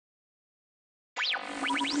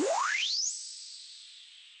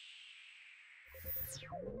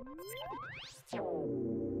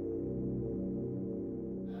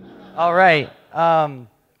All right.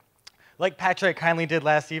 Like Patrick kindly did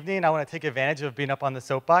last evening, I want to take advantage of being up on the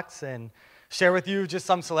soapbox and share with you just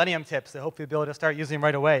some Selenium tips that hopefully you'll be able to start using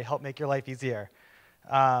right away, help make your life easier.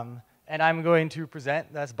 And I'm going to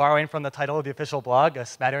present, that's borrowing from the title of the official blog, a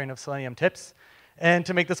smattering of Selenium tips. And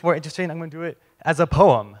to make this more interesting, I'm going to do it as a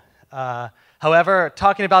poem. However,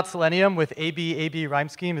 talking about Selenium with AB rhyme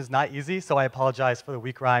scheme is not easy, so I apologize for the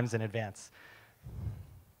weak rhymes in advance.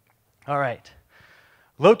 All right.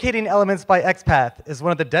 Locating elements by XPath is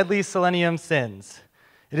one of the deadly Selenium sins.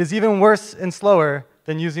 It is even worse and slower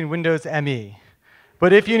than using Windows ME.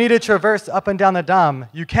 But if you need to traverse up and down the DOM,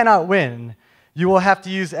 you cannot win. You will have to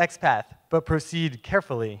use XPath, but proceed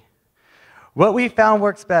carefully. What we found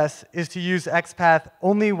works best is to use XPath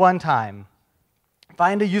only one time.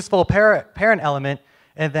 Find a useful parent element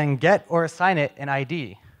and then get or assign it an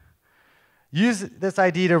ID. Use this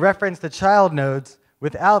ID to reference the child nodes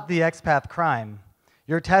without the XPath crime.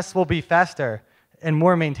 Your tests will be faster and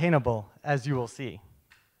more maintainable, as you will see.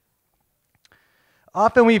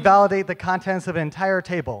 Often we validate the contents of an entire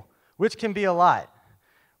table, which can be a lot.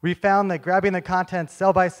 We found that grabbing the contents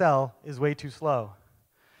cell by cell is way too slow.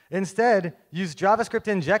 Instead, use JavaScript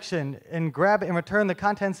injection and grab and return the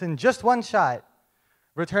contents in just one shot.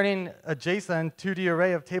 Returning a JSON 2D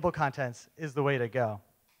array of table contents is the way to go.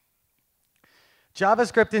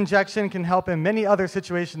 JavaScript injection can help in many other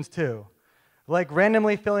situations too, like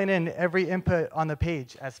randomly filling in every input on the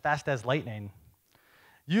page as fast as lightning.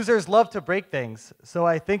 Users love to break things, so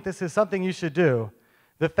I think this is something you should do.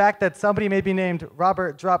 The fact that somebody may be named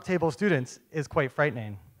Robert Drop Table Students is quite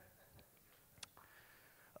frightening.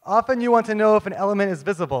 Often you want to know if an element is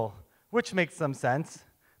visible, which makes some sense,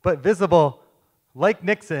 but visible, like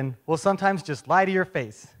Nixon, will sometimes just lie to your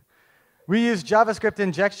face. We use JavaScript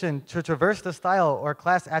injection to traverse the style or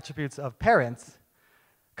class attributes of parents.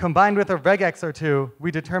 Combined with a regex or two,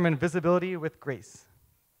 we determine visibility with grace.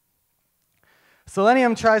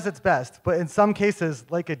 Selenium tries its best, but in some cases,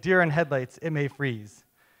 like a deer in headlights, it may freeze.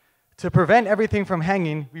 To prevent everything from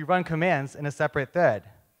hanging, we run commands in a separate thread.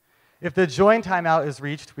 If the join timeout is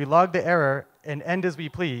reached, we log the error and end as we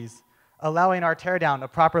please, allowing our teardown to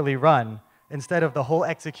properly run instead of the whole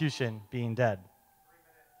execution being dead.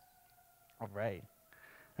 All right.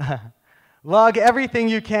 Log everything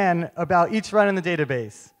you can about each run in the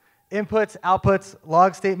database. Inputs, outputs,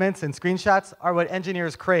 log statements, and screenshots are what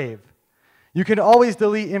engineers crave. You can always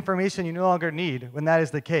delete information you no longer need when that is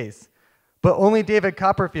the case, but only David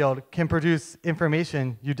Copperfield can produce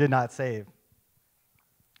information you did not save.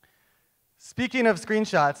 Speaking of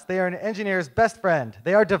screenshots, they are an engineer's best friend.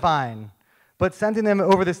 They are divine, but sending them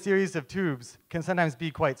over the series of tubes can sometimes be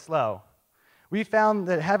quite slow. We found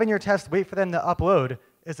that having your test wait for them to upload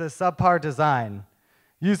is a subpar design.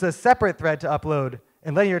 Use a separate thread to upload,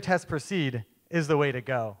 and letting your test proceed is the way to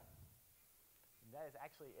go. That is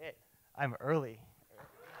actually it. I'm early.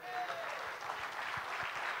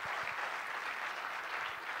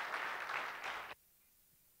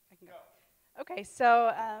 I can go. Okay,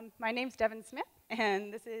 so my name's Devin Smith,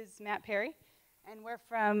 and this is Matt Perry. And we're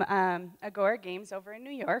from Agora Games over in New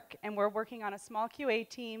York, and we're working on a small QA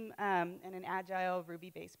team and an agile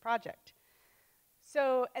Ruby-based project.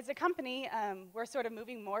 So as a company, we're sort of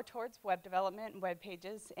moving more towards web development and web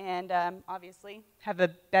pages, and obviously have a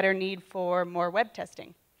better need for more web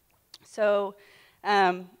testing. So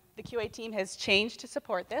the QA team has changed to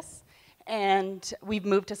support this, and we've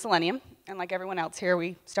moved to Selenium. And like everyone else here,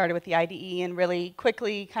 we started with the IDE and really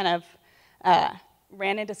quickly kind of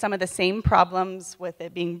ran into some of the same problems with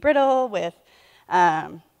it being brittle, with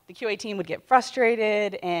the QA team would get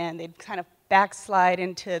frustrated, and they'd kind of backslide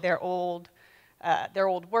into their old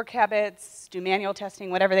work habits, do manual testing,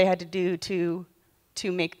 whatever they had to do to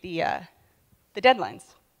make the deadlines.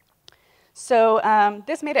 So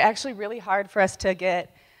this made it actually really hard for us to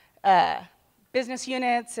get business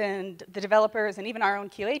units and the developers and even our own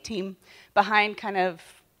QA team behind kind of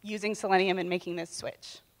using Selenium and making this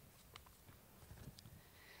switch.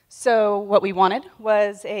 So what we wanted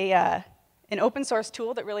was an open source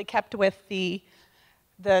tool that really kept with the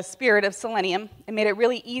spirit of Selenium and made it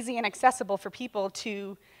really easy and accessible for people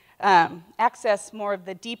to access more of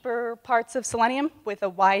the deeper parts of Selenium with a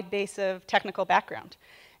wide base of technical background.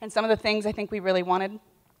 And some of the things I think we really wanted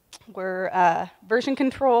were version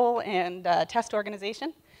control and test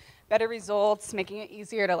organization, better results, making it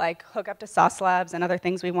easier to like hook up to Sauce Labs and other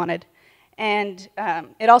things we wanted. And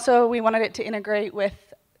we wanted it to integrate with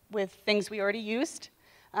things we already used,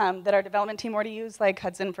 that our development team already used, like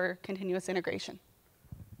Hudson for continuous integration.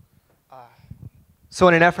 So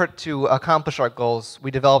in an effort to accomplish our goals,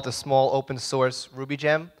 we developed a small open source Ruby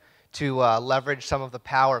gem to leverage some of the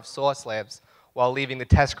power of Source Labs while leaving the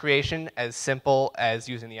test creation as simple as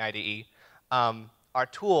using the IDE. Our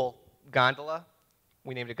tool, Gondola,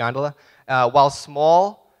 we named it Gondola, while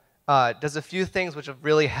small, does a few things which have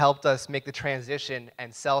really helped us make the transition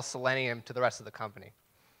and sell Selenium to the rest of the company.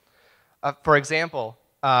 For example,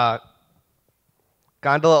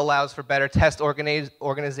 Gondola allows for better test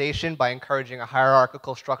organization by encouraging a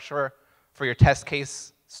hierarchical structure for your test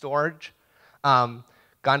case storage.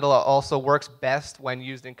 Gondola also works best when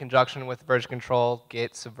used in conjunction with version control,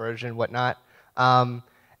 Git, Subversion, whatnot.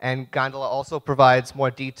 And Gondola also provides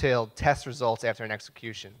more detailed test results after an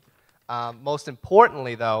execution. Most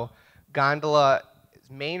importantly, though, Gondola's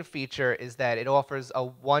main feature is that it offers a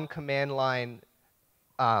one line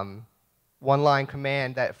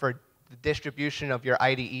command that for the distribution of your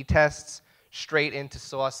IDE tests straight into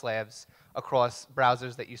Source Labs across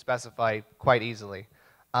browsers that you specify quite easily.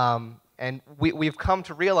 And we've come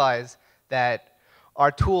to realize that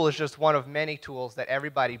our tool is just one of many tools that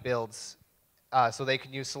everybody builds so they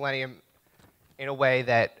can use Selenium in a way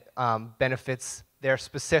that benefits their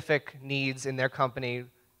specific needs in their company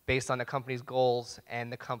based on the company's goals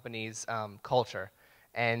and the company's culture.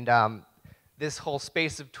 And this whole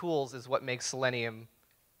space of tools is what makes Selenium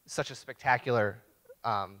such a spectacular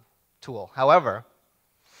tool. However,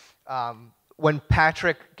 when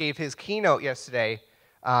Patrick gave his keynote yesterday,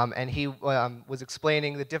 and he was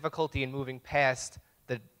explaining the difficulty in moving past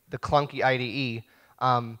the clunky IDE,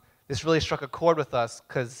 this really struck a chord with us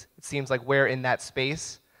because it seems like we're in that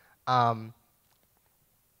space. And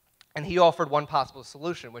he offered one possible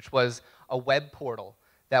solution, which was a web portal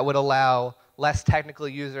that would allow less technical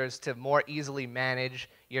users to more easily manage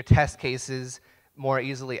your test cases, more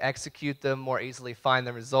easily execute them, more easily find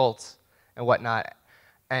the results, and whatnot.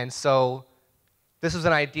 And so this was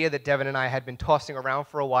an idea that Devin and I had been tossing around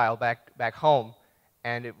for a while back home,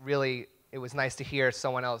 and it was nice to hear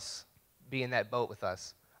someone else be in that boat with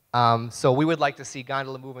us. So we would like to see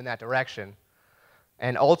Gondola move in that direction.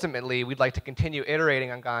 And ultimately, we'd like to continue iterating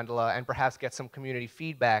on Gondola and perhaps get some community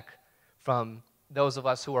feedback from those of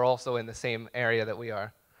us who are also in the same area that we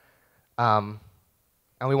are. And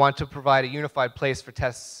we want to provide a unified place for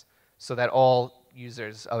tests so that all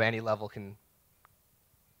users of any level can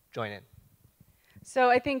join in. So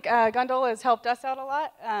I think Gondola has helped us out a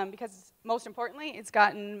lot because, most importantly, it's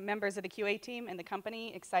gotten members of the QA team and the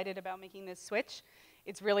company excited about making this switch.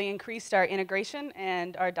 It's really increased our integration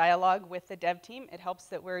and our dialogue with the dev team. It helps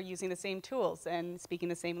that we're using the same tools and speaking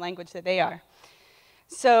the same language that they are.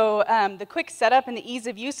 So the quick setup and the ease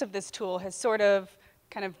of use of this tool has sort of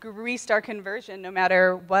kind of greased our conversion no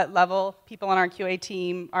matter what level people on our QA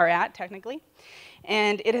team are at, technically.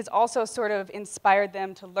 And it has also sort of inspired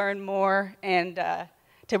them to learn more and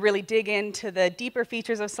to really dig into the deeper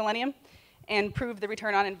features of Selenium and prove the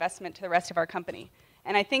return on investment to the rest of our company.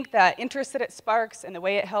 And I think the interest that it sparks and the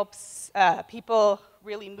way it helps people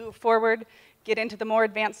really move forward, get into the more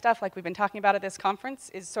advanced stuff like we've been talking about at this conference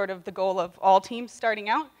is sort of the goal of all teams starting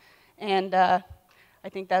out. And I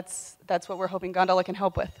think that's what we're hoping Gondola can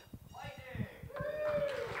help with.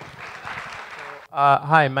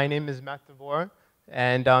 Hi, my name is Matt DeVore,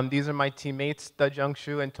 and these are my teammates, Da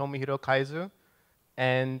Jung-shu and Tomohiro Kaizu.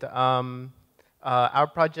 And our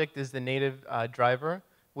project is the native driver,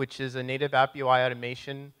 which is a native app UI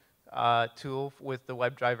automation tool with the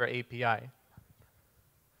WebDriver API.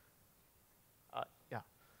 Yeah.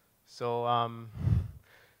 So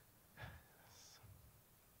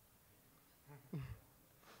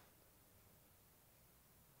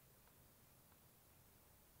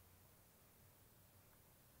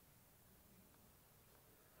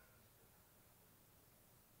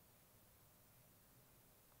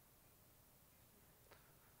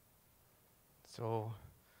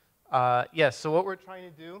yes, so what we're trying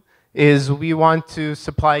to do is we want to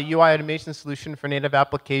supply a UI automation solution for native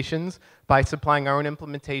applications by supplying our own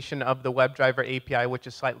implementation of the WebDriver API, which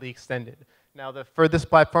is slightly extended. Now, the furthest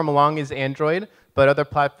platform along is Android, but other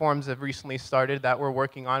platforms have recently started that we're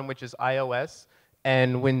working on, which is iOS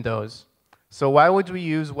and Windows. So why would we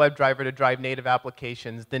use WebDriver to drive native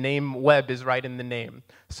applications? The name web is right in the name.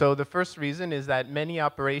 So the first reason is that many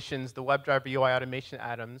operations, the WebDriver UI automation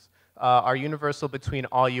atoms, are universal between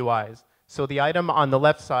all UIs. So the item on the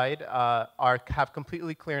left side have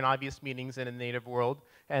completely clear and obvious meanings in a native world,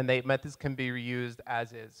 and methods can be reused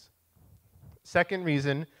as is. Second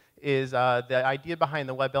reason is the idea behind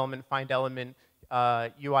the web element find element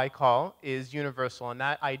UI call is universal, and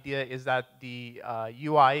that idea is that the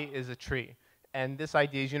UI is a tree. And this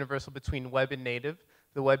idea is universal between web and native.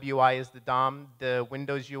 The web UI is the DOM, the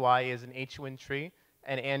Windows UI is an HUN tree,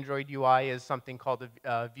 and Android UI is something called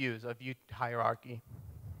views, a view hierarchy.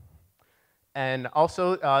 And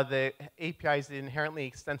also, the API is inherently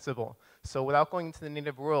extensible. So without going into the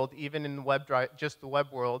native world, even in just the web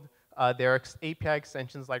world, there are API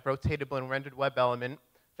extensions like rotatable and rendered web element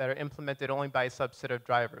that are implemented only by a subset of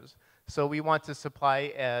drivers. So we want to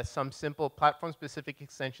supply some simple platform-specific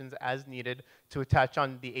extensions as needed to attach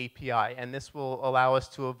on the API. And this will allow us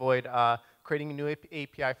to avoid creating a new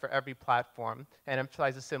API for every platform and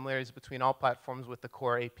emphasize the similarities between all platforms with the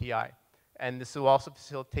core API. And this will also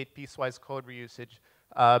facilitate piecewise code reusage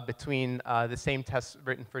between the same tests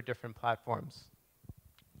written for different platforms.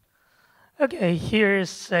 Okay,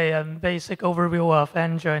 here's a basic overview of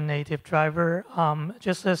Android native driver.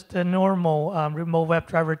 Just as the normal remote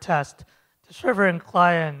WebDriver test, the server and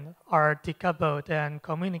client are decoupled and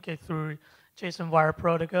communicate through JSON wire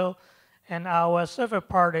protocol. And our server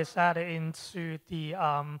part is added into the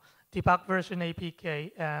debug version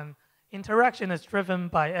APK. And interaction is driven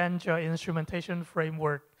by Android instrumentation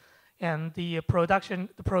framework. And the production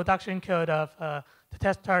code of the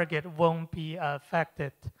test target won't be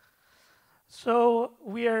affected. So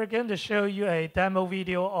we are going to show you a demo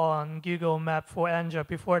video on Google Map for Android.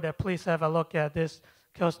 Before that, please have a look at this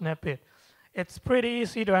code snippet. It's pretty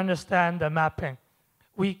easy to understand the mapping.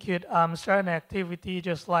 We could start an activity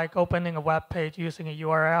just like opening a web page using a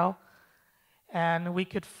URL. And we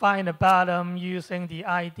could find a bottom using the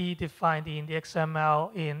ID defined in the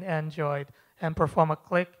XML in Android and perform a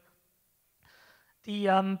click. The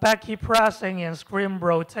backkey pressing and screen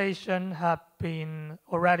rotation have been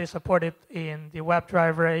already supported in the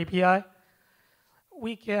WebDriver API.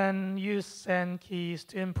 We can use send keys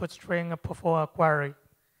to input string and perform a query.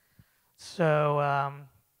 So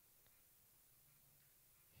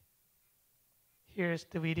here's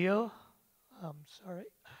the video. Sorry.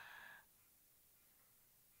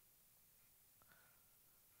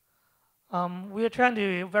 We are trying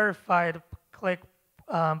to verify the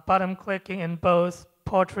bottom clicking in both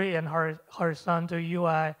portrait and horizontal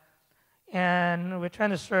UI. And we're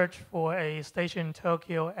trying to search for a station in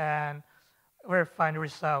Tokyo and verify the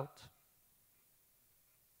result.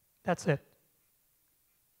 That's it.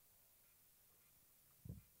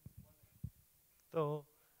 So,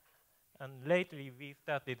 and lately we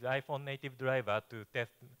started iPhone native driver to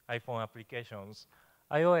test iPhone applications.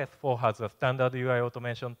 iOS 4 has a standard UI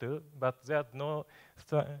automation tool, but there's no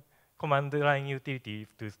command line utility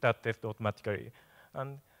to start test automatically.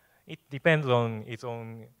 And it depends on its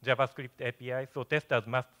own JavaScript API, so testers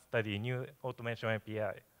must study new automation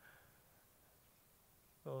API.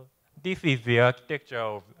 So this is the architecture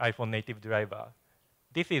of iPhone native driver.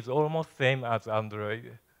 This is almost same as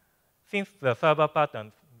Android. Since the server part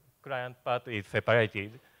and client part is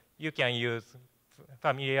separated, you can use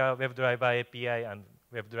familiar WebDriver API and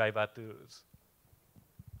WebDriver tools.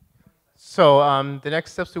 So the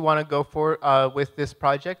next steps we want to go for with this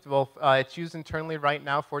project, well, it's used internally right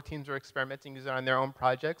now. 4 teams are experimenting using it on their own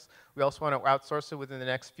projects. We also want to outsource it within the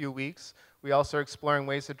next few weeks. We also are exploring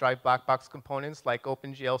ways to drive black box components like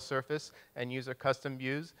OpenGL Surface and user custom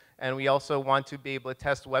views. And we also want to be able to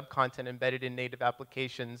test web content embedded in native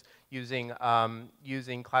applications using,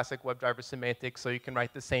 using classic WebDriver semantics, so you can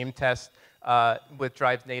write the same test with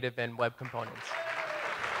drives native and web components.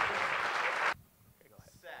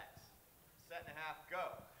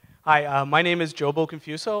 Hi, my name is Jobo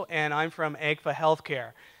Confuso, and I'm from AGFA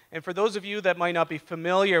Healthcare. And for those of you that might not be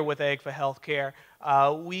familiar with AGFA Healthcare,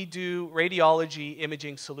 we do radiology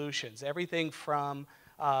imaging solutions. Everything from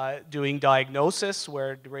doing diagnosis,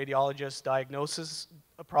 where the radiologist diagnoses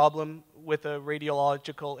a problem with a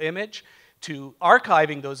radiological image, to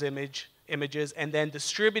archiving those images and then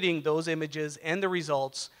distributing those images and the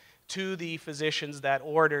results to the physicians that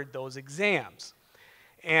ordered those exams.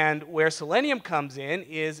 And where Selenium comes in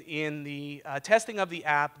is in the testing of the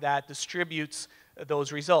app that distributes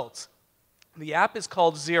those results. The app is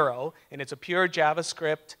called Zero, and it's a pure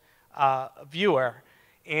JavaScript viewer.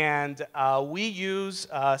 And we use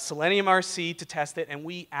Selenium RC to test it, and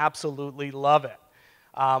we absolutely love it.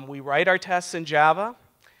 We write our tests in Java.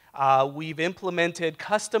 We've implemented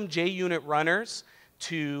custom JUnit runners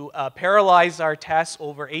to parallelize our tests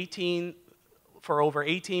for over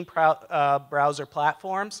 18 browser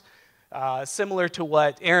platforms, similar to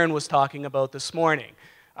what Aaron was talking about this morning.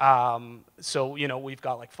 So, you know, we've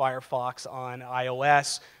got like Firefox on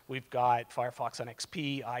iOS, we've got Firefox on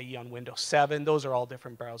XP, IE on Windows 7. Those are all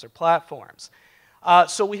different browser platforms.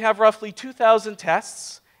 So we have roughly 2,000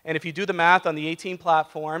 tests, and if you do the math on the 18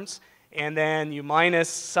 platforms, and then you minus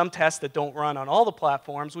some tests that don't run on all the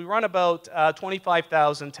platforms, we run about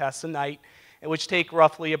 25,000 tests a night, which take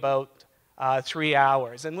roughly about 3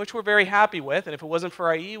 hours, and which we're very happy with. And if it wasn't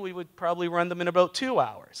for IE, we would probably run them in about 2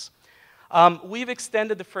 hours. We've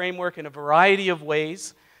extended the framework in a variety of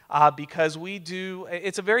ways because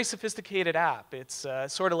it's a very sophisticated app. It's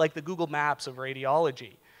sort of like the Google Maps of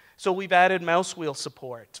radiology. So we've added mouse wheel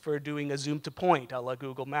support for doing a zoom to point a la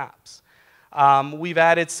Google Maps. We've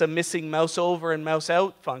added some missing mouse over and mouse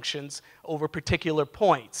out functions over particular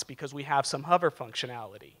points because we have some hover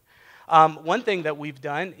functionality. One thing that we've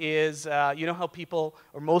done is, you know how people,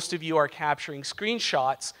 or most of you, are capturing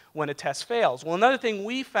screenshots when a test fails. Well, another thing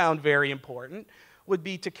we found very important would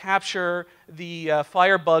be to capture the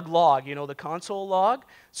Firebug log, you know, the console log.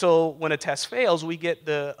 So when a test fails, we get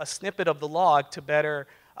a snippet of the log to better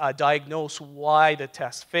diagnose why the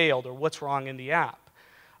test failed or what's wrong in the app.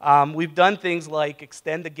 We've done things like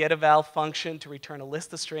extend the get-eval function to return a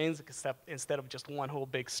list of strings instead of just one whole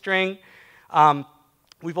big string.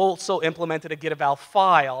 We've also implemented a get-eval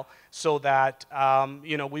file so that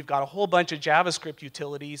you know, we've got a whole bunch of JavaScript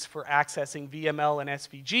utilities for accessing VML and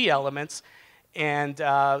SVG elements. And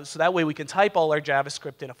so that way we can type all our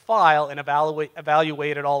JavaScript in a file and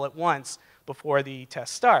evaluate it all at once before the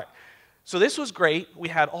tests start. So this was great. We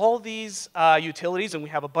had all these utilities, and we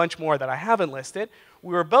have a bunch more that I haven't listed.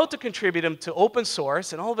 We were about to contribute them to open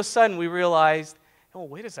source, and all of a sudden we realized, oh,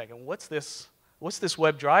 wait a second, what's this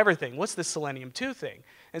WebDriver thing? What's this Selenium 2 thing?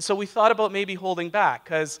 And so we thought about maybe holding back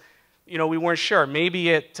because, you know, we weren't sure. Maybe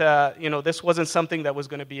you know, this wasn't something that was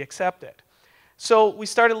going to be accepted. So we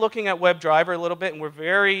started looking at WebDriver a little bit, and we're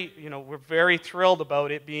very thrilled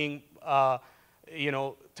about it being, you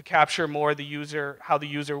know, to capture more how the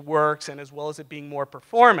user works, and as well as it being more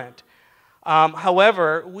performant.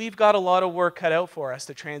 However, we've got a lot of work cut out for us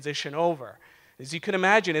to transition over. As you can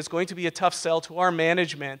imagine, it's going to be a tough sell to our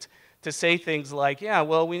management to say things like, yeah,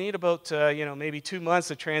 well, we need about you know, maybe 2 months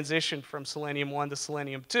to transition from Selenium 1 to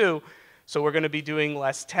Selenium 2, so we're going to be doing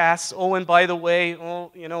less tests. Oh, and by the way,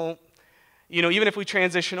 oh, you know, even if we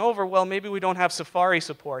transition over, well, maybe we don't have Safari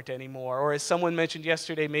support anymore. Or as someone mentioned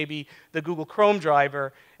yesterday, maybe the Google Chrome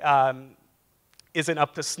driver isn't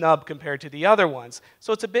up to snub compared to the other ones.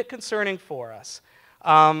 So it's a bit concerning for us.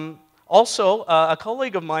 Also, a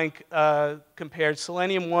colleague of mine compared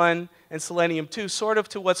Selenium 1 and Selenium 2 sort of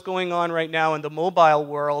to what's going on right now in the mobile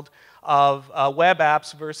world of web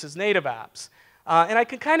apps versus native apps. And I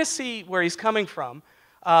can kind of see where he's coming from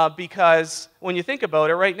because when you think about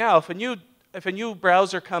it right now, if a new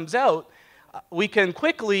browser comes out, we can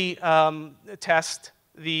quickly test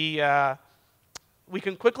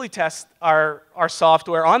our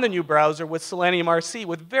software on the new browser with Selenium RC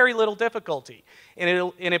with very little difficulty.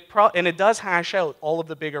 And it does hash out all of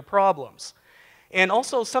the bigger problems. And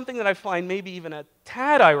also something that I find maybe even a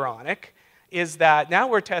tad ironic is that now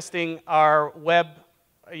we're testing our web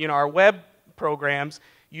programs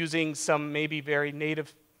using some maybe very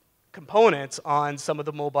native components on some of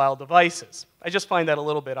the mobile devices. I just find that a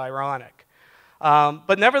little bit ironic.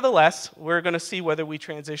 But nevertheless, we're going to see whether we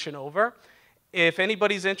transition over. If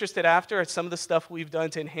anybody's interested after at some of the stuff we've done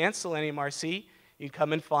to enhance Selenium RC, you can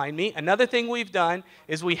come and find me. Another thing we've done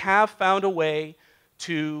is we have found a way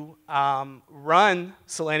to run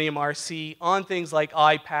Selenium RC on things like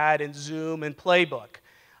iPad and Zoom and Playbook.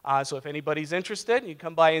 So if anybody's interested, you can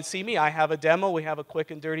come by and see me. I have a demo. We have a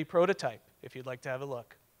quick and dirty prototype if you'd like to have a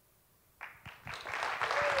look.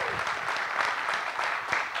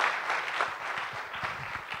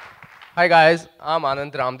 Hi guys, I'm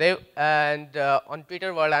Anand Ramdev, and on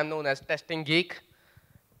Twitter world I'm known as Testing Geek.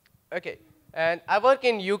 Okay, and I work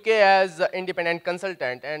in UK as an independent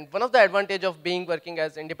consultant, and one of the advantages of working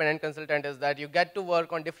as independent consultant is that you get to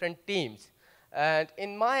work on different teams. And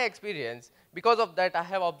in my experience, because of that, I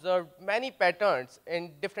have observed many patterns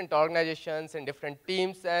in different organizations and different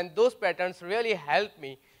teams, and those patterns really help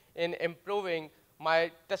me in improving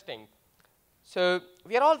my testing. So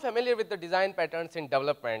we are all familiar with the design patterns in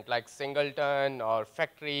development, like singleton or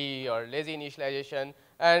factory or lazy initialization,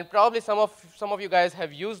 and probably some of you guys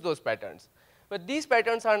have used those patterns. But these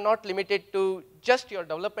patterns are not limited to just your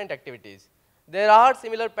development activities. There are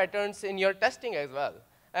similar patterns in your testing as well,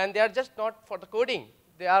 and they are just not for the coding.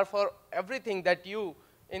 They are for everything that you,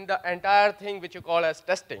 in the entire thing which you call as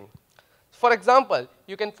testing. For example,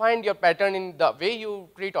 you can find your pattern in the way you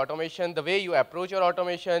treat automation, the way you approach your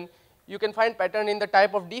automation. You can find pattern in the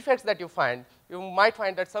type of defects that you find. You might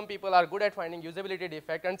find that some people are good at finding usability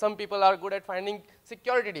defect, and some people are good at finding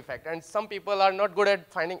security defect, and some people are not good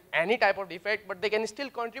at finding any type of defect, but they can still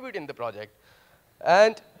contribute in the project.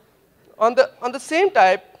 And on the same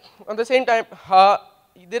time,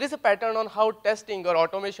 there is a pattern on how testing or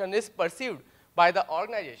automation is perceived by the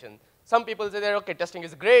organization. Some people say that, okay, testing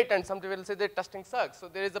is great, and some people say that testing sucks. So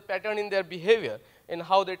there is a pattern in their behavior, in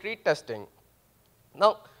how they treat testing.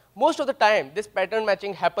 Now, most of the time, this pattern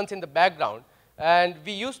matching happens in the background. And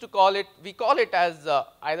we call it as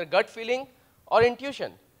either gut feeling or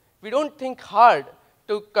intuition. We don't think hard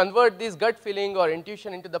to convert this gut feeling or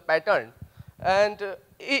intuition into the pattern. And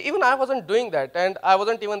even I wasn't doing that, and I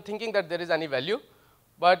wasn't even thinking that there is any value.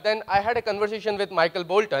 But then I had a conversation with Michael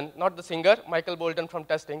Bolton, not the singer, Michael Bolton from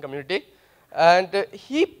testing community. And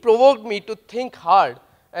he provoked me to think hard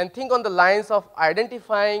and think on the lines of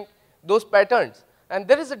identifying those patterns. And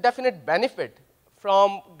there is a definite benefit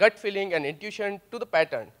from gut feeling and intuition to the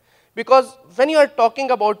pattern. Because when you are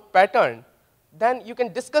talking about pattern, then you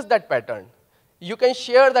can discuss that pattern. You can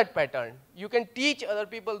share that pattern. You can teach other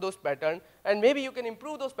people those patterns, and maybe you can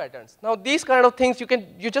improve those patterns. Now, these kind of things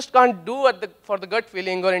you just can't do for the gut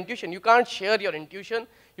feeling or intuition. You can't share your intuition,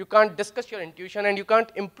 you can't discuss your intuition, and you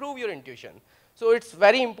can't improve your intuition. So it's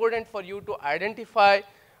very important for you to identify,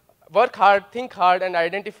 work hard, think hard, and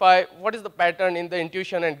identify what is the pattern in the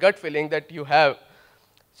intuition and gut feeling that you have.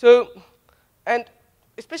 So, and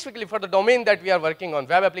specifically for the domain that we are working on,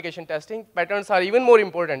 web application testing, patterns are even more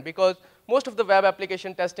important because most of the web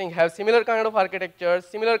application testing have similar kind of architectures,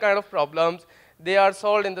 similar kind of problems. They are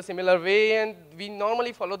solved in the similar way, and we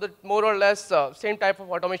normally follow the more or less same type of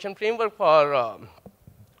automation framework for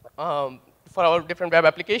our different web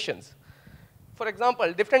applications. For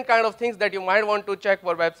example, different kind of things that you might want to check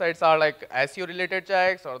for websites are like SEO-related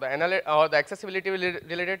checks or the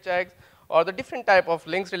accessibility-related checks, or the different type of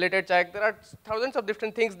links-related check. There are thousands of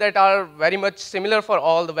different things that are very much similar for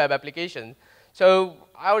all the web applications. So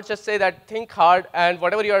I would just say that think hard, and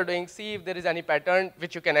whatever you are doing, see if there is any pattern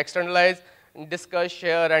which you can externalize, discuss,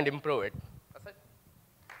 share, and improve it. That's it.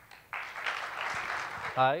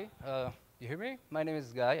 Hi, you hear me? My name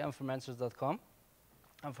is Guy. I'm from Answers.com.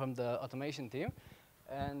 I'm from the automation team.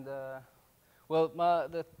 And well,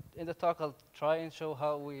 in the talk, I'll try and show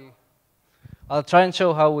how we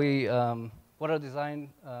what are designed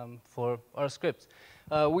for our scripts.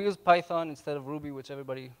 We use Python instead of Ruby, which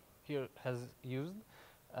everybody here has used.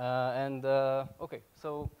 Okay,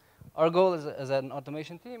 so our goal as an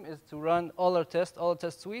automation team is to run all our test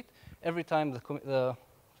suite every time the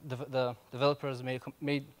developers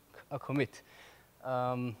made a commit.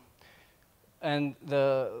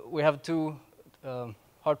 We have two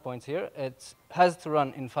hard points here. It has to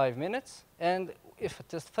run in 5 minutes, and if a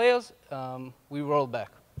test fails, we roll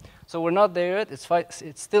back. So we're not there yet. It's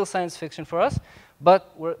still science fiction for us,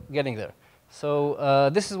 but we're getting there. So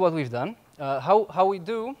this is what we've done. How we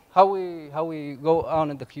go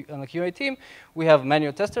on in the QA team, we have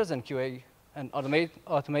manual testers and QA and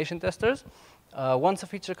automation testers. Once a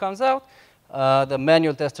feature comes out, the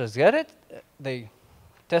manual testers get it, they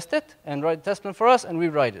test it, and write a test plan for us, and we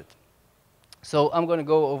write it. So I'm going to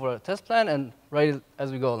go over a test plan and write it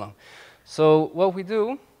as we go along. So what we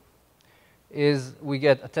do is we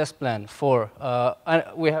get a test plan for,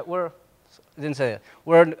 we're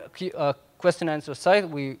a question answer site.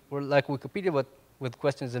 We're like Wikipedia, but with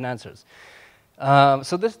questions and answers.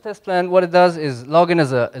 So this test plan, what it does is log in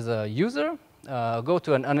as a user, go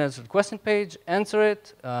to an unanswered question page, answer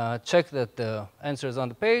it, check that the answer is on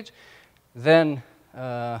the page, then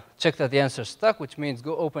check that the answer is stuck, which means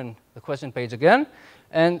go open the question page again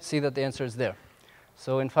and see that the answer is there.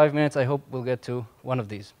 So in 5 minutes, I hope we'll get to one of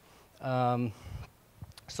these.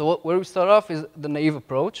 So where we start off is the naive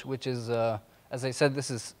approach, which is, as I said, this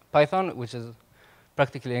is Python, which is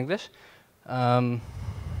practically English.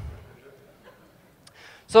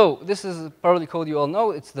 So this is probably code you all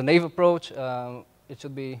know. It's the naive approach. It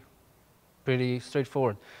should be pretty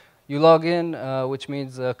straightforward. You log in, which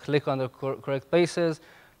means click on the correct places.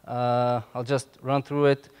 I'll just run through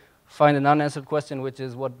it. Find an unanswered question, which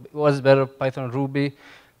is what was better, Python or Ruby.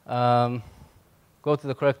 Go to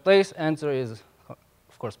the correct place. Answer is,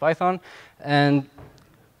 of course, Python. And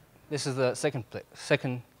this is the second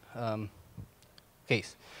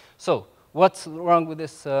case. So what's wrong with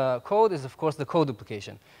this code is, of course, the code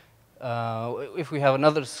duplication. If we have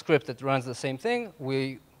another script that runs the same thing,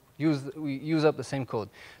 we use up the same code.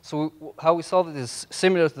 So how we solve it is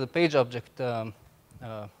similar to the page object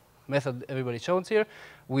method everybody shows here.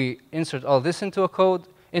 We insert all this into a code,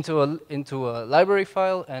 into a library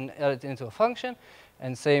file, and add it into a function,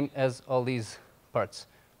 and same as all these parts.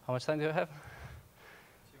 How much time do I have?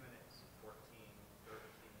 2 minutes,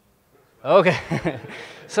 14, 13. Okay.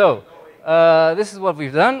 So this is what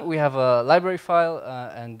we've done. We have a library file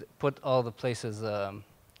and put all the places,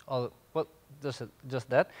 just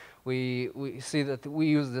that. We see that we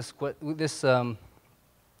use this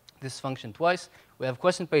function twice. We have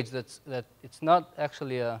question page that it's not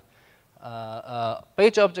actually a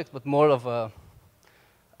page object, but more of a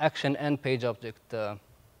action and page object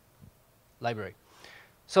library.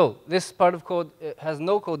 So this part of code has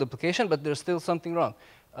no code duplication, but there's still something wrong.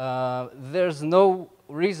 There's no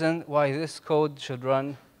reason why this code should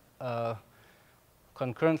run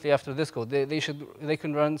concurrently after this code. They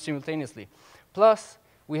can run simultaneously. Plus,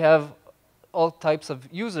 we have all types of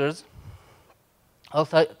users, all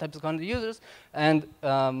types of content users, and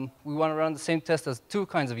we want to run the same test as two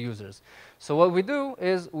kinds of users. So what we do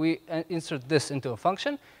is we insert this into a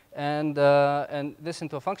function, and this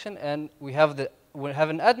into a function, and we have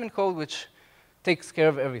an admin code which takes care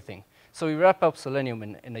of everything. So we wrap up Selenium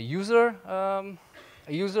in a user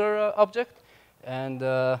object, and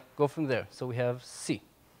go from there. So we have C.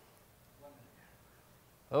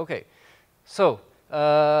 Okay, so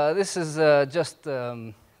this is just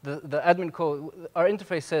the admin code. Our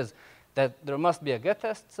interface says that there must be a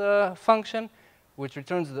getTests function, which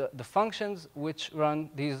returns the functions which run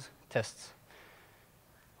these tests.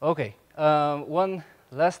 Okay, one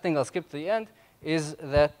last thing I'll skip to the end is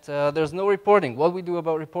that there's no reporting. What we do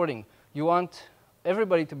about reporting, you want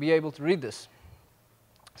everybody to be able to read this.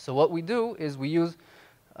 So what we do is we use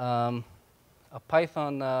a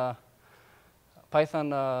Python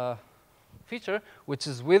feature, which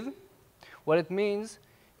is with. What it means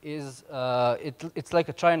is it's like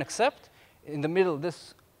a try and accept. In the middle,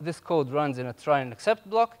 this code runs in a try and accept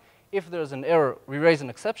block. If there's an error, we raise an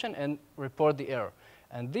exception and report the error.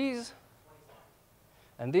 And these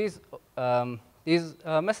messages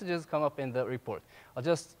come up in the report. I'll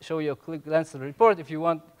just show you a quick glance at the report. If you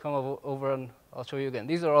want, come over and I'll show you again.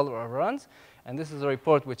 These are all our runs, and this is a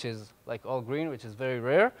report which is like all green, which is very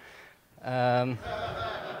rare.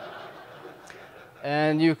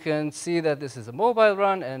 And you can see that this is a mobile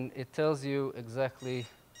run, and it tells you exactly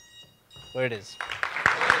where it is.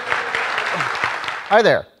 Hi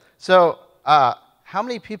there. So how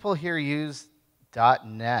many people here use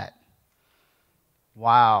 .NET?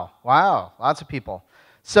 Wow, lots of people.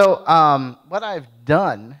 So what I've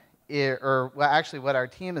done, actually what our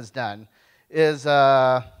team has done, is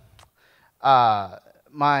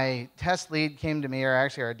my test lead came to me, or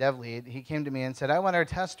actually our dev lead, he came to me and said, I want our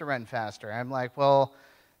tests to run faster. I'm like, well,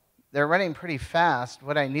 they're running pretty fast.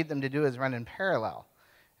 What I need them to do is run in parallel.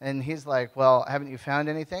 And he's like, well, haven't you found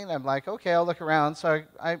anything? And I'm like, okay, I'll look around. So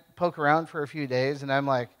I poke around for a few days, and I'm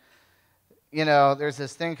like, you know, there's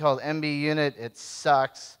this thing called MB unit. It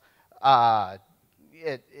sucks. You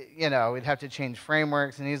know, we'd have to change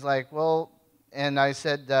frameworks. And he's like, well, and I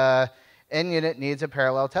said, NUnit needs a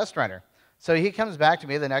parallel test runner. So he comes back to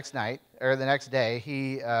me the next night, or the next day.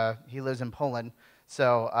 He lives in Poland,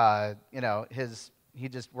 so you know, he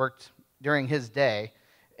just worked during his day,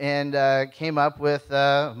 and came up with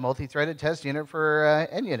a multi-threaded test unit for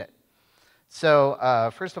NUnit. So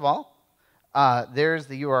first of all, there's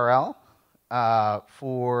the URL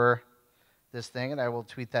for this thing, and I will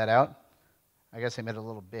tweet that out. I guess I made it a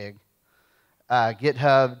little big.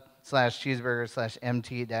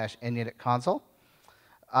 GitHub/cheeseburger/mt-NUnit console.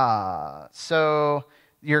 So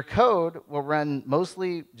your code will run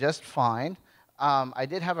mostly just fine. I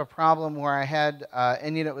did have a problem where I had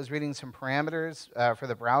NUnit was reading some parameters for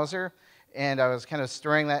the browser, and I was kind of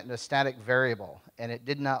storing that in a static variable, and it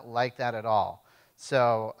did not like that at all.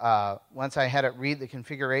 So once I had it read the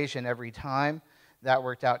configuration every time, that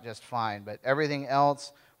worked out just fine. But everything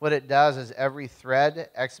else, what it does is every thread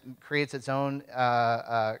creates its own,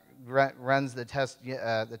 runs the test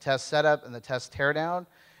setup and the test teardown.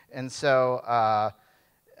 And so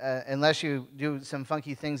unless you do some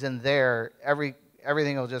funky things in there,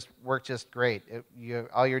 everything will just work just great.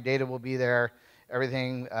 All your data will be there.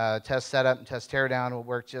 Everything, test setup and test teardown will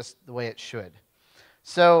work just the way it should.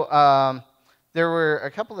 So there were a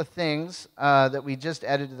couple of things that we just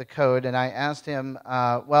added to the code, and I asked him,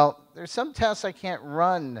 well, there's some tests I can't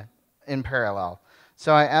run in parallel.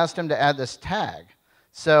 So I asked him to add this tag.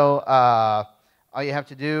 So all you have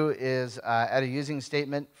to do is add a using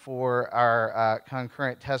statement for our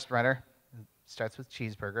concurrent test runner. It starts with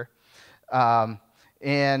cheeseburger.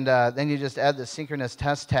 And then you just add the synchronous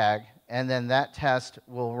test tag, and then that test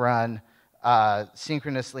will run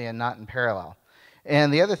synchronously and not in parallel.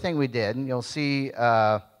 And the other thing we did, and you'll see,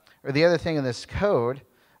 or the other thing in this code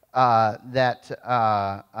that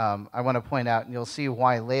I want to point out, and you'll see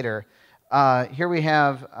why later. Here we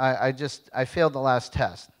have, I failed the last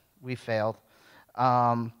test. We failed.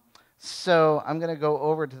 So I'm going to go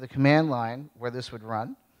over to the command line where this would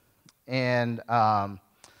run. And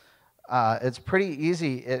it's pretty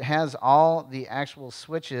easy. It has all the actual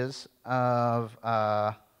switches of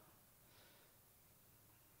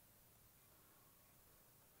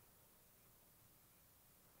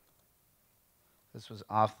this was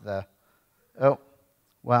off the, oh,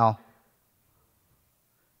 well,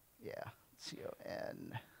 yeah,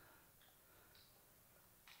 C-O-N.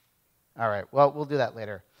 All right, well, we'll do that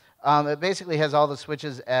later. It basically has all the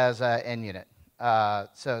switches as NUnit,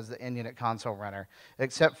 so as the NUnit console runner,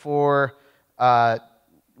 except for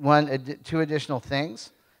two additional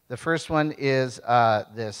things. The first one is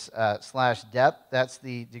this /depth. That's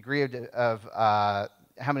the degree of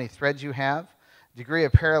how many threads you have. Degree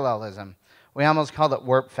of parallelism. We almost called it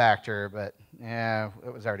warp factor, but yeah,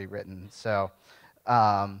 it was already written. So,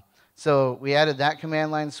 so we added that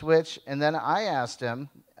command line switch, and then I asked him,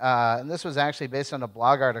 and this was actually based on a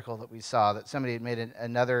blog article that we saw that somebody had made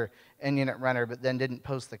another NUnit runner, but then didn't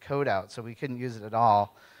post the code out, so we couldn't use it at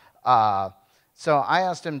all. So I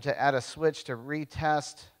asked him to add a switch to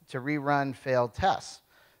retest, to rerun failed tests.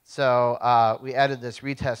 So we added this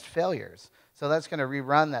retest failures. So that's going to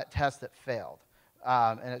rerun that test that failed.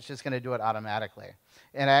 And it's just going to do it automatically.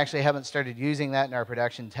 And I actually haven't started using that in our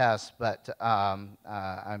production tests, but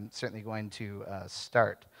I'm certainly going to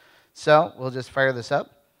start. So we'll just fire this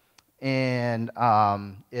up. And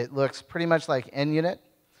it looks pretty much like NUnit.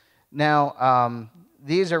 Now,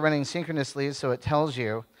 these are running synchronously, so it tells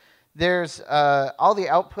you there's all the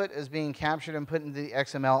output is being captured and put into the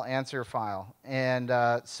XML answer file. And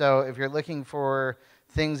so if you're looking for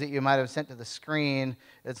things that you might have sent to the screen,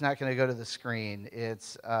 it's not going to go to the screen.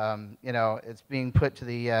 It's, it's being put to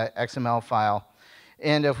the XML file.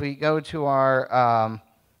 And if we go to our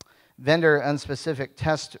vendor unspecific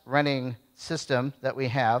test running system that we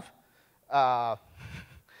have,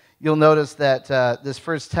 you'll notice that this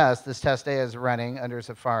first test, this test A, is running under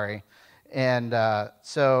Safari. And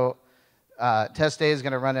so test A is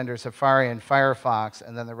going to run under Safari and Firefox,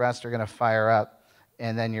 and then the rest are going to fire up.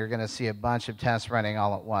 And then you're going to see a bunch of tests running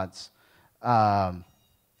all at once. And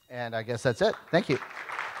I guess that's it. Thank you.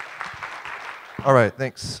 All right,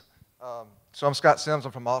 thanks. So I'm Scott Sims.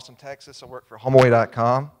 I'm from Austin, Texas. I work for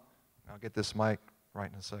HomeAway.com. I'll get this mic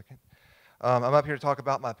right in a second. I'm up here to talk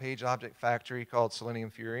about my page object factory called Selenium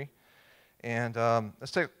Fury. And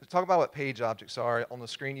let's talk about what page objects are. On the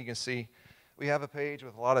screen you can see we have a page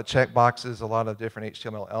with a lot of checkboxes, a lot of different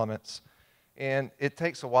HTML elements. And it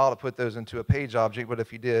takes a while to put those into a page object, but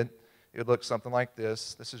if you did, it would look something like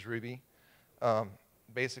this. This is Ruby.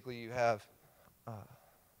 Basically, you have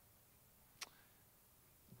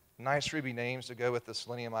nice Ruby names to go with the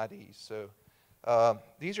Selenium IDs. So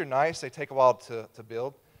these are nice. They take a while to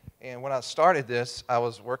build. And when I started this, I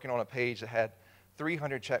was working on a page that had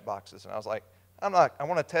 300 checkboxes. And I was like, I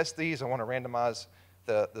want to test these. I want to randomize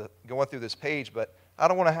going through this page, but I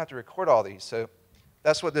don't want to have to record all these. So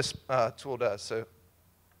that's what this tool does. So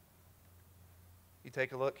you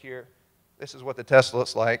take a look here. This is what the test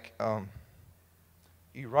looks like.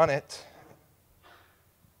 You run it.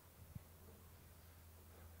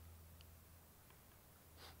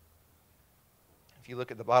 If you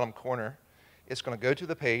look at the bottom corner, it's going to go to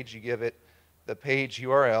the page. You give it the page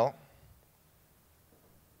URL,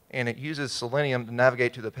 and it uses Selenium to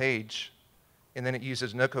navigate to the page, and then it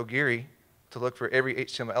uses Nokogiri to look for every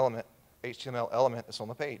HTML element that's on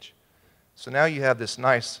the page. So now you have this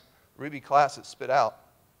nice Ruby class that's spit out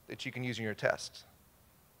that you can use in your tests.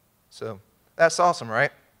 So that's awesome,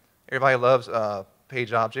 right? Everybody loves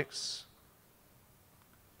page objects.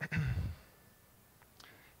 If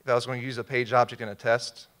I was going to use a page object in a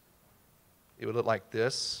test, it would look like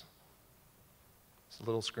this. It's a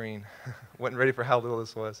little screen. Wasn't ready for how little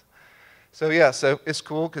this was. So yeah, so it's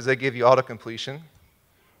cool because they give you auto-completion,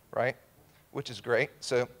 right? Which is great.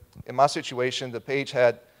 So in my situation, the page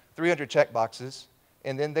had 300 checkboxes,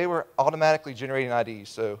 and then they were automatically generating IDs.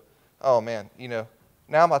 So, oh man,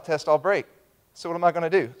 now my test all break. So what am I going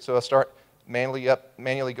to do? So I start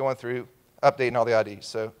manually going through, updating all the IDs.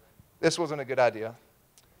 So this wasn't a good idea.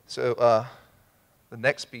 So the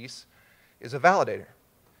next piece is a validator.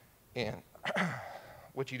 And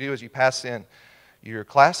what you do is you pass in your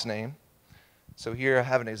class name. So here I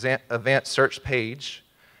have an advanced search page,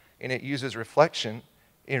 and it uses reflection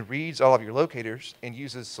and reads all of your locators and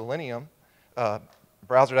uses Selenium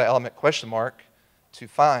browser.element ? To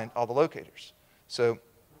find all the locators. So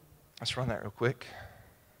let's run that real quick.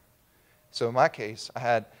 So in my case, I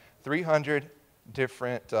had 300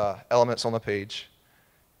 different elements on the page,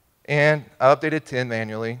 and I updated 10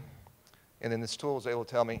 manually, and then this tool was able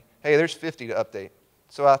to tell me, hey, there's 50 to update.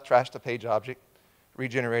 So I trashed the page object,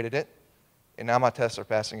 regenerated it, and now my tests are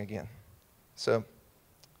passing again. So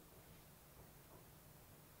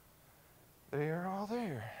they are all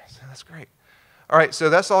there. So that's great. All right, so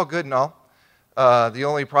that's all good and all. The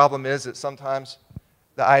only problem is that sometimes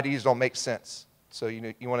the IDs don't make sense. So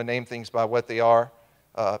you want to name things by what they are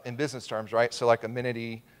in business terms, right? So like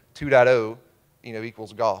Amenity 2.0,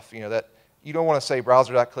 equals golf. That you don't want to say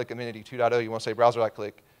browser.click amenity 2.0. You want to say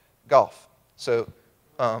browser.click golf. So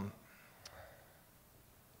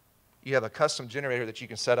you have a custom generator that you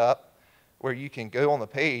can set up where you can go on the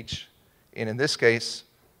page, and in this case,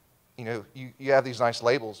 you have these nice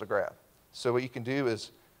labels to grab. So what you can do is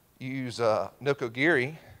use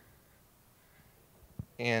Nokogiri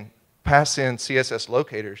and pass in CSS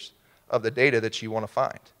locators of the data that you want to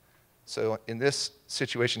find. So in this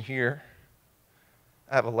situation here,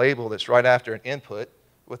 I have a label that's right after an input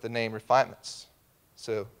with the name refinements.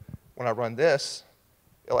 So when I run this,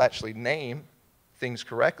 it'll actually name things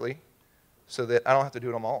correctly so that I don't have to do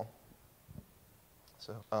it on my own.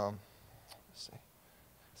 So let's see.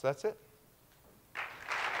 So that's it.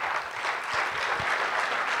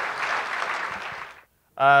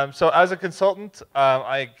 So as a consultant,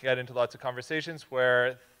 I get into lots of conversations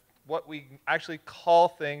where what we actually call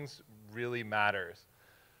things really matters.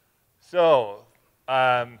 So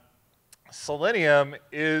Selenium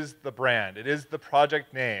is the brand. It is the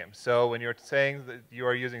project name. So when you're saying that you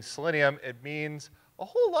are using Selenium, it means a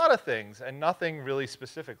whole lot of things and nothing really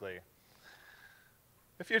specifically.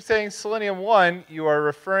 If you're saying Selenium 1, you are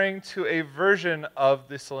referring to a version of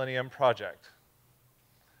the Selenium project.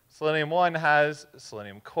 Selenium 1 has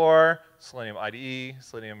Selenium Core, Selenium IDE,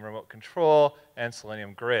 Selenium Remote Control, and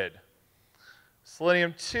Selenium Grid.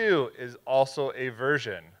 Selenium 2 is also a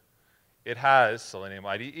version. It has Selenium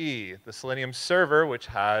IDE, the Selenium Server, which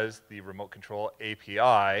has the Remote Control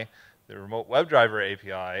API, the Remote WebDriver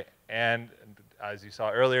API, and as you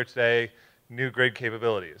saw earlier today, new grid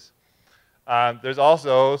capabilities. There's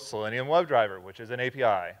also Selenium WebDriver, which is an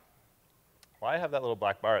API. Why I have that little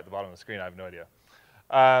black bar at the bottom of the screen, I have no idea.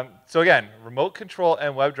 So again, Remote Control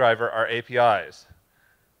and WebDriver are APIs.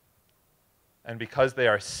 And because they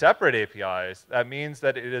are separate APIs, that means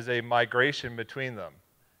that it is a migration between them,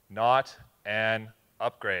 not an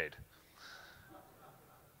upgrade.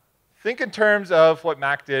 Think in terms of what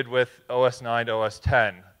Mac did with OS 9 to OS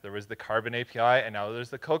 10. There was the Carbon API, and now there's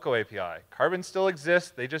the Cocoa API. Carbon still exists,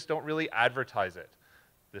 they just don't really advertise it.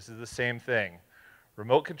 This is the same thing.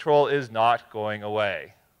 Remote Control is not going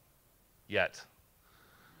away yet.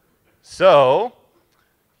 So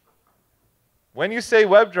when you say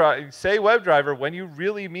WebDriver when you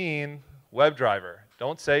really mean WebDriver.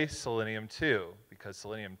 Don't say Selenium 2, because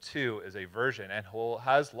Selenium 2 is a version and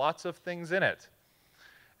has lots of things in it.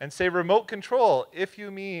 And say Remote Control if you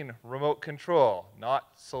mean Remote Control, not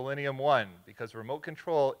Selenium 1, because Remote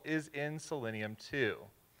Control is in Selenium 2.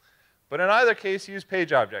 But in either case, use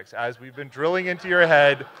page objects, as we've been drilling into your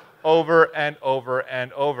head over and over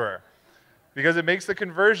and over, because it makes the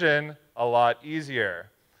conversion a lot easier,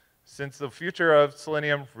 since the future of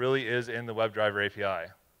Selenium really is in the WebDriver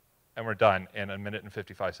API. And we're done in 1 minute and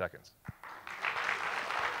 55 seconds.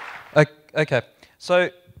 Okay, so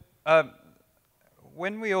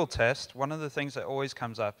when we all test, one of the things that always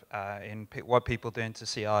comes up in what people do into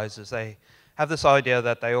CIs is they have this idea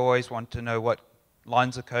that they always want to know what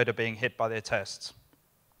lines of code are being hit by their tests.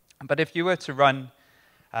 But if you were to run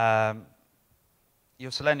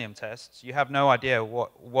your Selenium tests, you have no idea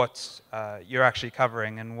what you're actually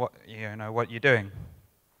covering and what you're doing.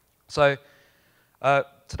 So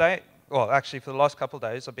today, well, actually for the last couple of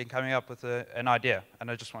days, I've been coming up with an idea, and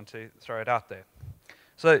I just want to throw it out there.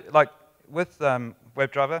 So, like with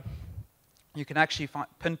WebDriver, you can actually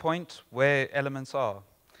pinpoint where elements are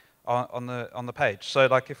on the page. So,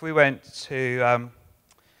 like if we went to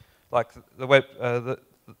like the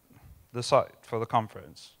site for the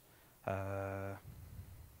conference. Let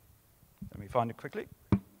me find it quickly.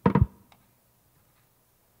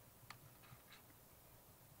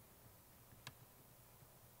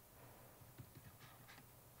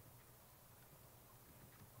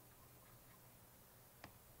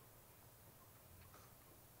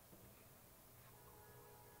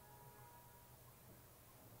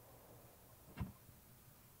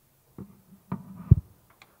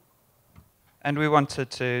 And we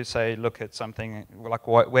wanted to, say, look at something like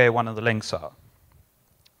where one of the links are.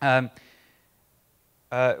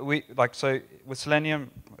 So with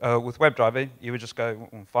Selenium, with WebDriver, you would just go,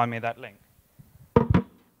 find me that link.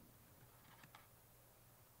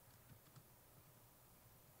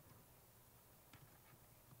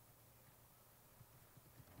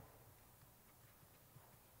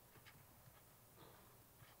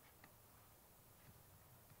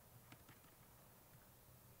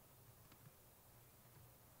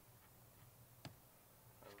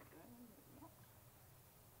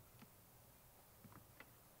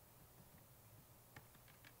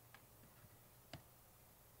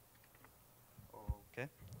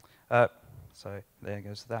 So there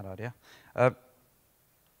goes that idea.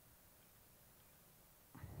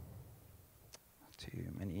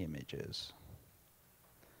 many images.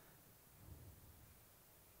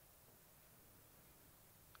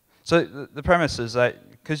 So the premise is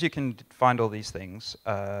that because you can find all these things,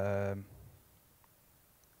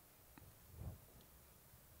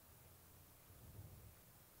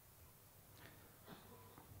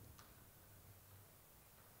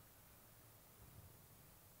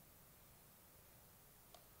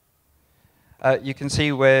 you can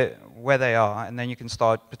see where they are, and then you can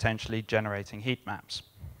start potentially generating heat maps.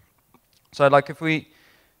 So like if we,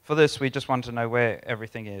 for this, we just want to know where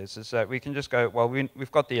everything is that we can just go, well,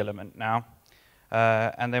 we've got the element now,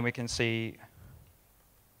 and then we can see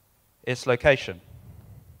its location.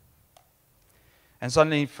 And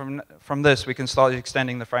suddenly from this, we can start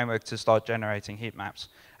extending the framework to start generating heat maps.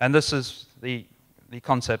 And this is the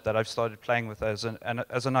concept that I've started playing with as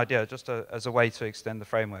an idea, just as a way to extend the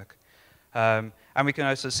framework. And we can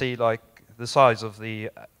also see like the size of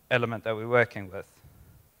the element that we're working with.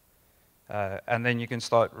 And then you can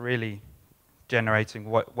start really generating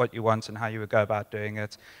what you want and how you would go about doing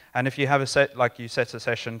it. And if you have a set, like you set a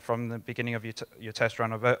session from the beginning of your test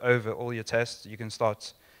run over all your tests, you can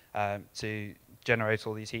start to generate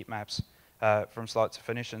all these heat maps from start to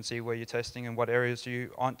finish and see where you're testing and what areas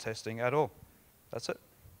you aren't testing at all. That's it.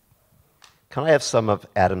 Can I have some of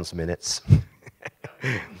Adam's minutes?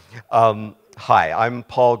 Hi, I'm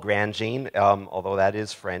Paul Grandjean, although that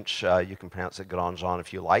is French. You can pronounce it Grandjean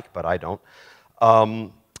if you like, but I don't.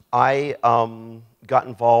 I got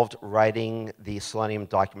involved writing the Selenium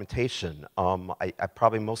documentation.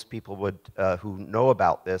 Probably most people would, who know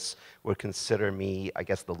about this would consider me, I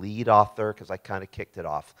guess, the lead author, because I kind of kicked it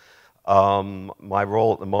off. My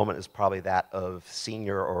role at the moment is probably that of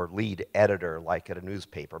senior or lead editor, like at a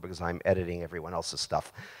newspaper, because I'm editing everyone else's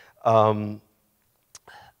stuff.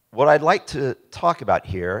 What I'd like to talk about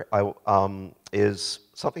here is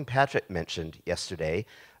something Patrick mentioned yesterday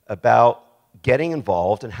about getting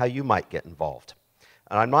involved and how you might get involved.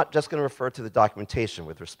 And I'm not just going to refer to the documentation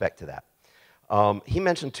with respect to that. He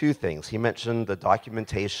mentioned two things. He mentioned the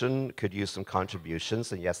documentation could use some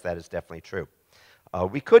contributions, and yes, that is definitely true.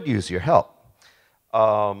 We could use your help.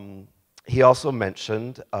 He also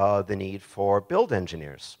mentioned the need for build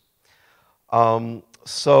engineers.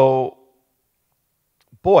 So,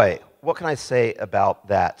 boy, what can I say about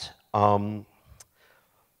that? A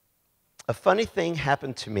funny thing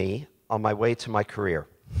happened to me on my way to my career.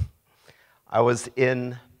 I was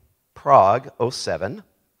in Prague, 2007,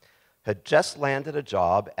 had just landed a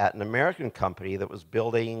job at an American company that was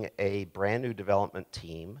building a brand new development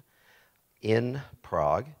team in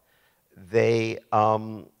Prague. They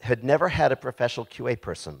had never had a professional QA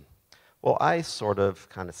person. Well, I sort of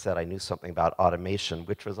kind of said I knew something about automation,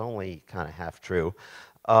 which was only kind of half true,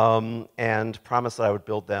 and promised that I would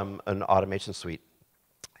build them an automation suite.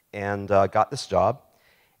 And got this job,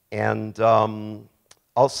 and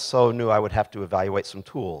also knew I would have to evaluate some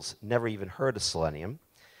tools. Never even heard of Selenium.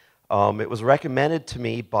 It was recommended to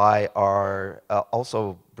me by our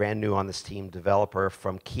also brand new on this team developer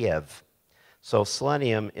from Kiev. So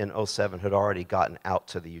Selenium in 2007 had already gotten out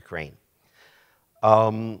to the Ukraine.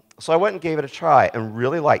 So I went and gave it a try and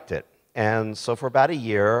really liked it. And so for about a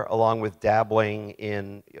year, along with dabbling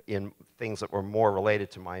in things that were more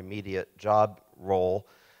related to my immediate job role,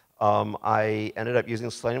 I ended up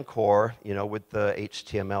using Selenium Core, with the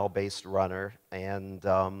HTML-based runner and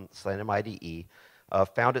Selenium IDE.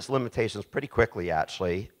 Found its limitations pretty quickly,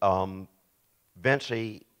 actually.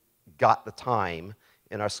 Eventually got the time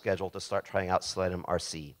in our schedule to start trying out Selenium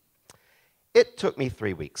RC. It took me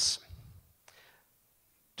 3 weeks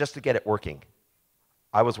just to get it working.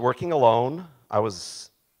 I was working alone. I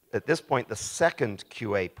was, at this point, the second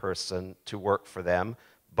QA person to work for them,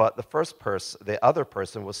 but the other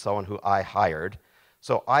person was someone who I hired.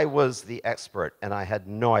 So I was the expert, and I had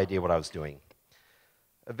no idea what I was doing.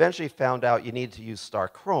 Eventually found out you needed to use Star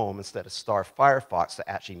Chrome instead of Star Firefox to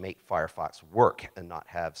actually make Firefox work and not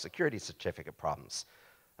have security certificate problems.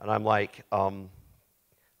 And I'm like,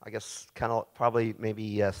 I guess kind of probably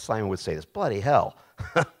maybe Simon would say this, bloody hell.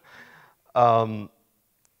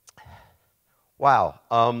 Wow.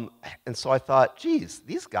 And so I thought, geez,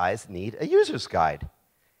 these guys need a user's guide.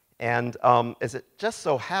 And as it just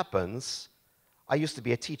so happens, I used to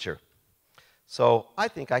be a teacher. So I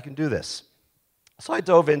think I can do this. So I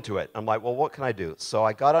dove into it. I'm like, well, what can I do? So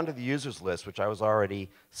I got onto the users list, which I was already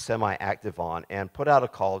semi-active on, and put out a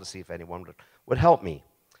call to see if anyone would help me.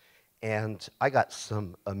 And I got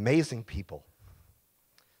some amazing people.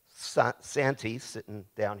 Santi, sitting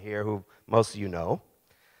down here, who most of you know.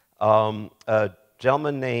 A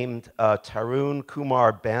gentleman named Tarun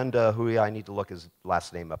Kumar Banda, who I need to look his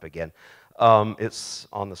last name up again. It's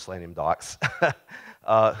on the Selenium docs.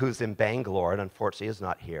 who's in Bangalore and unfortunately is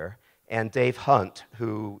not here, and Dave Hunt,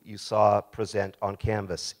 who you saw present on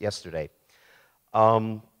Canvas yesterday.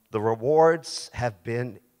 The rewards have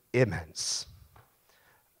been immense.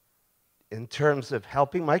 In terms of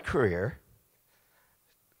helping my career,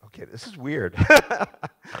 okay, this is weird.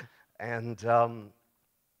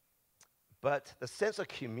 But the sense of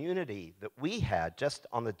community that we had just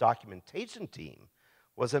on the documentation team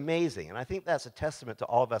was amazing. And I think that's a testament to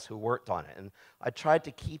all of us who worked on it. And I tried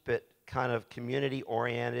to keep it kind of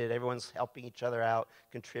community-oriented. Everyone's helping each other out,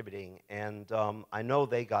 contributing. And I know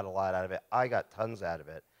they got a lot out of it. I got tons out of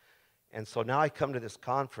it. And so now I come to this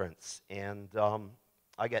conference, and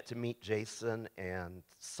I get to meet Jason and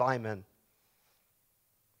Simon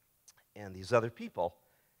and these other people.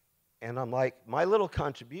 And I'm like, my little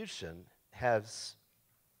contribution has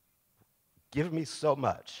given me so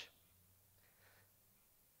much.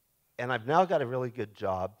 And I've now got a really good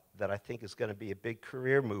job that I think is going to be a big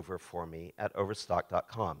career mover for me at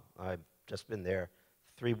Overstock.com. I've just been there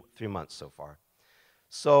three months so far.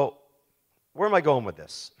 So where am I going with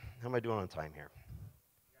this? How am I doing on time here?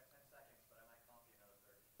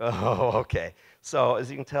 Oh, okay. So as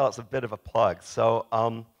you can tell, it's a bit of a plug. So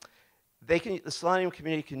the Selenium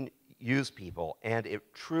community can use people, and it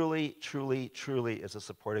truly, truly, truly is a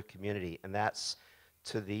supportive community, and that's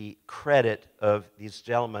to the credit of these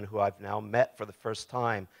gentlemen who I've now met for the first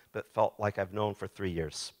time, but felt like I've known for 3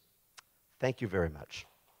 years. Thank you very much.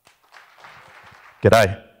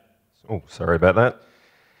 G'day. Oh, sorry about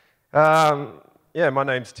that. Yeah, my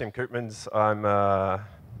name's Tim Koopmans.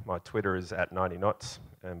 My Twitter is @90knots,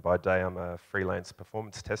 and by day I'm a freelance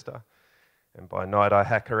performance tester. And by night, I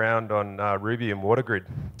hack around on Ruby and WaterGrid,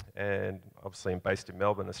 and obviously I'm based in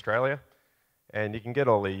Melbourne, Australia. And you can get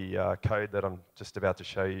all the code that I'm just about to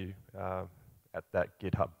show you at that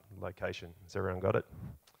GitHub location. Has everyone got it?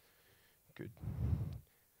 Good.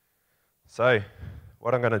 So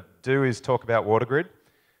what I'm going to do is talk about WaterGrid.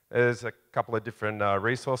 There's a couple of different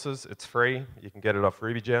resources. It's free. You can get it off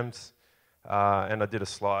Ruby Gems. And I did a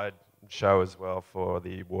slide show as well for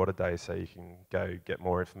the Water Day, so you can go get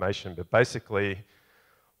more information. But basically,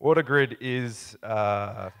 WaterGrid is,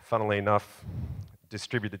 funnily enough,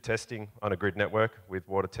 distributed testing on a grid network with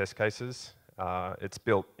water test cases. It's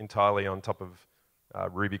built entirely on top of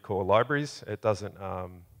Ruby core libraries. It doesn't,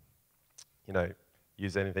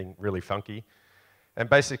 use anything really funky. And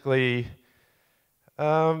basically,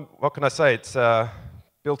 what can I say? It's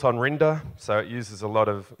built on Rinder, so it uses a lot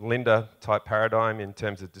of Lambda-type paradigm in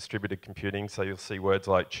terms of distributed computing, so you'll see words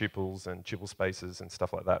like tuples and tuple spaces and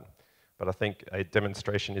stuff like that. But I think a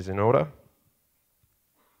demonstration is in order.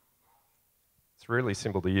 It's really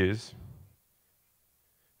simple to use.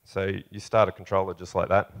 So you start a controller just like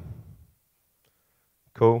that.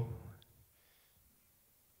 Cool.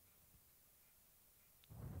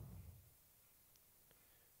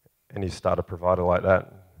 And you start a provider like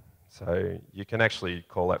that. So you can actually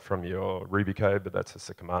call that from your Ruby code, but that's just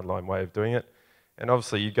a command line way of doing it. And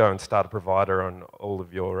obviously you go and start a provider on all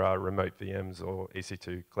of your remote VMs or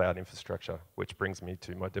EC2 cloud infrastructure, which brings me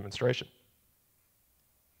to my demonstration.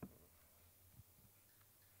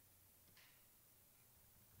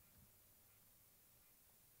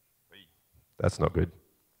 That's not good.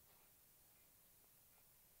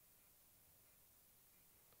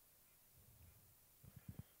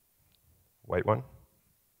 Wait one.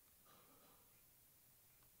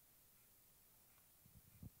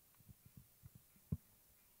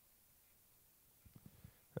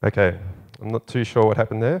 Okay, I'm not too sure what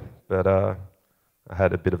happened there, but I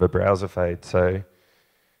had a bit of a browser fade, so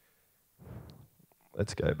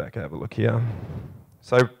let's go back and have a look here.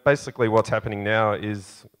 So basically what's happening now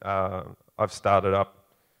is I've started up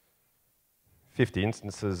 50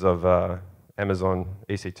 instances of Amazon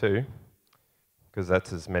EC2, because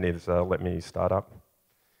that's as many as let me start up.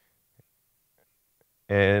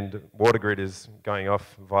 And WaterGrid is going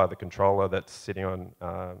off via the controller that's sitting on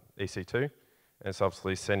EC2. And it's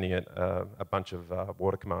obviously sending it a bunch of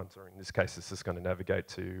water commands, or in this case, it's just going to navigate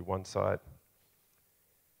to one site.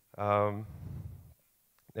 Now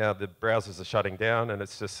the browsers are shutting down, and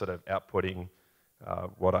it's just sort of outputting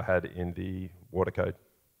what I had in the water code,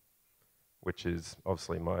 which is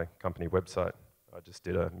obviously my company website. I just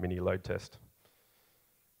did a mini load test.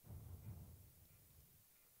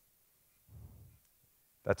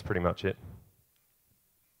 That's pretty much it.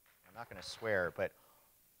 I'm not going to swear, but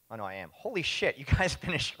oh no, I am. Holy shit, you guys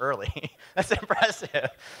finished early. That's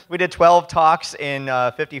impressive. We did 12 talks in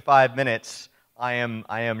 55 minutes. I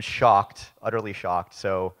am shocked, utterly shocked.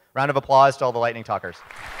 So round of applause to all the lightning talkers.